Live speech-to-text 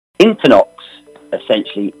INFINOX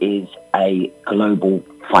essentially is a global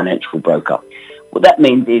financial broker. What that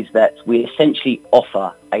means is that we essentially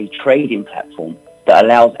offer a trading platform that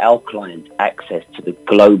allows our clients access to the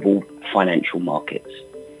global financial markets.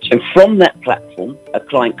 So from that platform, a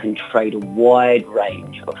client can trade a wide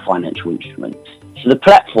range of financial instruments. So the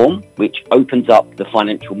platform, which opens up the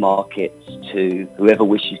financial markets to whoever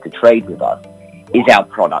wishes to trade with us, is our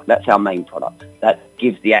product. That's our main product. That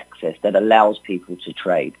gives the access, that allows people to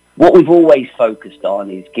trade. What we've always focused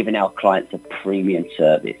on is giving our clients a premium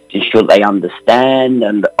service to ensure they understand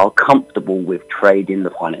and are comfortable with trading the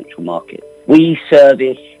financial market. We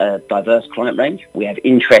service a diverse client range. We have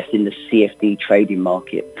interest in the CFD trading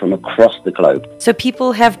market from across the globe. So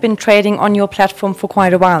people have been trading on your platform for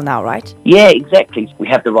quite a while now, right? Yeah, exactly. We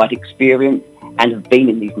have the right experience and have been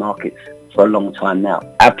in these markets for a long time now.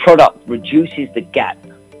 Our product reduces the gap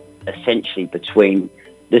essentially between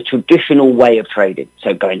the traditional way of trading,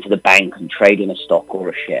 so going to the bank and trading a stock or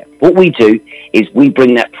a share. What we do is we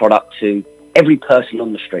bring that product to every person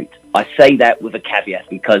on the street. I say that with a caveat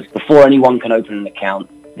because before anyone can open an account,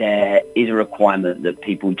 there is a requirement that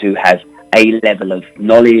people do have a level of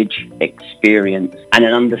knowledge, experience, and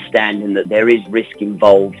an understanding that there is risk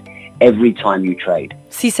involved every time you trade.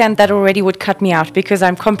 See, Sam, that already would cut me out because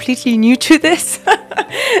I'm completely new to this.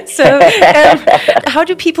 So how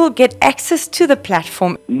do people get access to the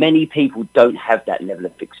platform? Many people don't have that level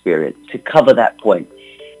of experience. To cover that point,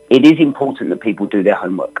 it is important that people do their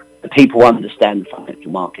homework. The people understand the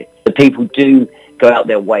financial market. The people do go out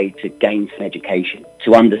their way to gain some education,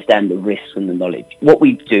 to understand the risks and the knowledge. What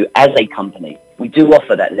we do as a company, we do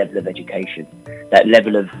offer that level of education, that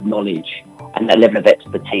level of knowledge, and that level of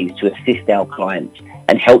expertise to assist our clients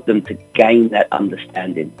and help them to gain that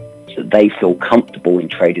understanding so that they feel comfortable in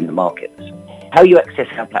trading the markets. How you access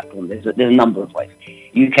our platform, there's a number of ways.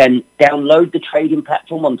 You can download the trading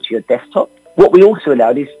platform onto your desktop. What we also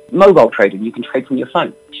allow is mobile trading. You can trade from your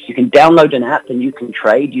phone. You can download an app and you can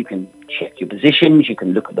trade. You can check your positions. You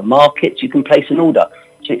can look at the markets. You can place an order.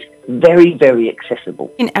 So it's very, very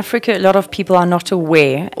accessible. In Africa, a lot of people are not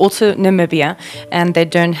aware, also Namibia, and they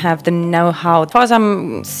don't have the know-how. As far as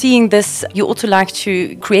I'm seeing this, you also like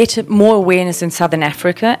to create more awareness in Southern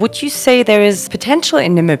Africa. Would you say there is potential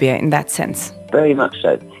in Namibia in that sense? Very much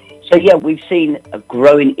so. So yeah, we've seen a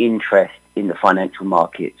growing interest in the financial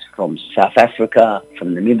markets from South Africa,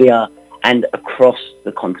 from Namibia, and across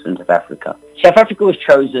the continent of Africa. South Africa was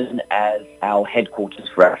chosen as our headquarters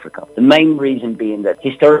for Africa. The main reason being that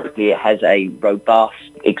historically it has a robust,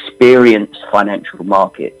 experienced financial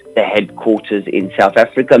market. The headquarters in South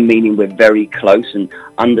Africa, meaning we're very close and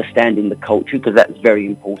understanding the culture, because that's very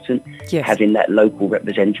important, yes. Having that local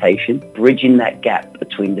representation, bridging that gap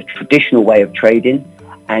between the traditional way of trading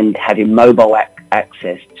and having mobile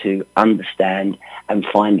access to understand and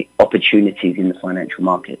find opportunities in the financial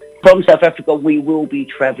market. From South Africa, we will be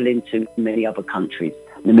travelling to many other countries,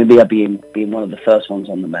 Namibia being one of the first ones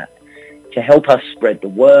on the map, to help us spread the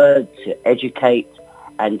word, to educate,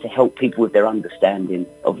 and to help people with their understanding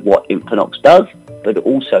of what INFINOX does, but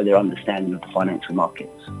also their understanding of the financial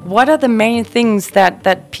markets. What are the main things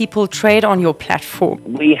that people trade on your platform?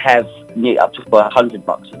 We have up to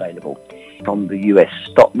 $100 available, from the US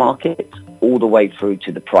stock market all the way through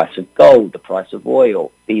to the price of gold, the price of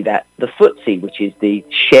oil, be that the FTSE, which is the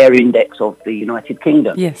share index of the United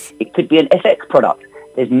Kingdom. Yes. It could be an FX product.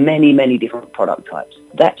 There's many, many different product types.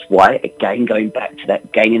 That's why, again, going back to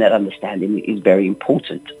that, gaining that understanding is very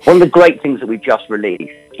important. One of the great things that we've just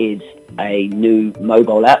released is a new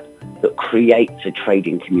mobile app that creates a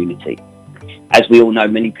trading community. As we all know,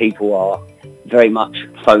 many people are very much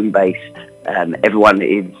phone-based. Everyone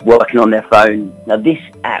is working on their phone. Now, this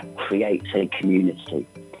app creates a community.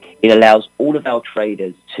 It allows all of our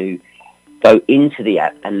traders to go into the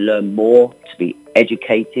app and learn more, to be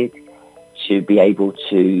educated, to be able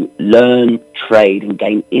to learn, trade, and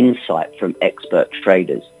gain insight from expert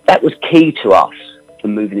traders. That was key to us for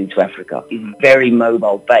moving into Africa. It's very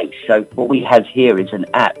mobile-based. So what we have here is an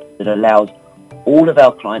app that allows all of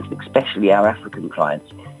our clients, especially our African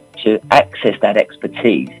clients, to access that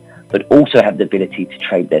expertise, but also have the ability to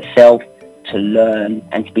trade themselves, to learn,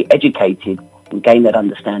 and to be educated and gain that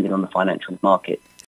understanding on the financial market.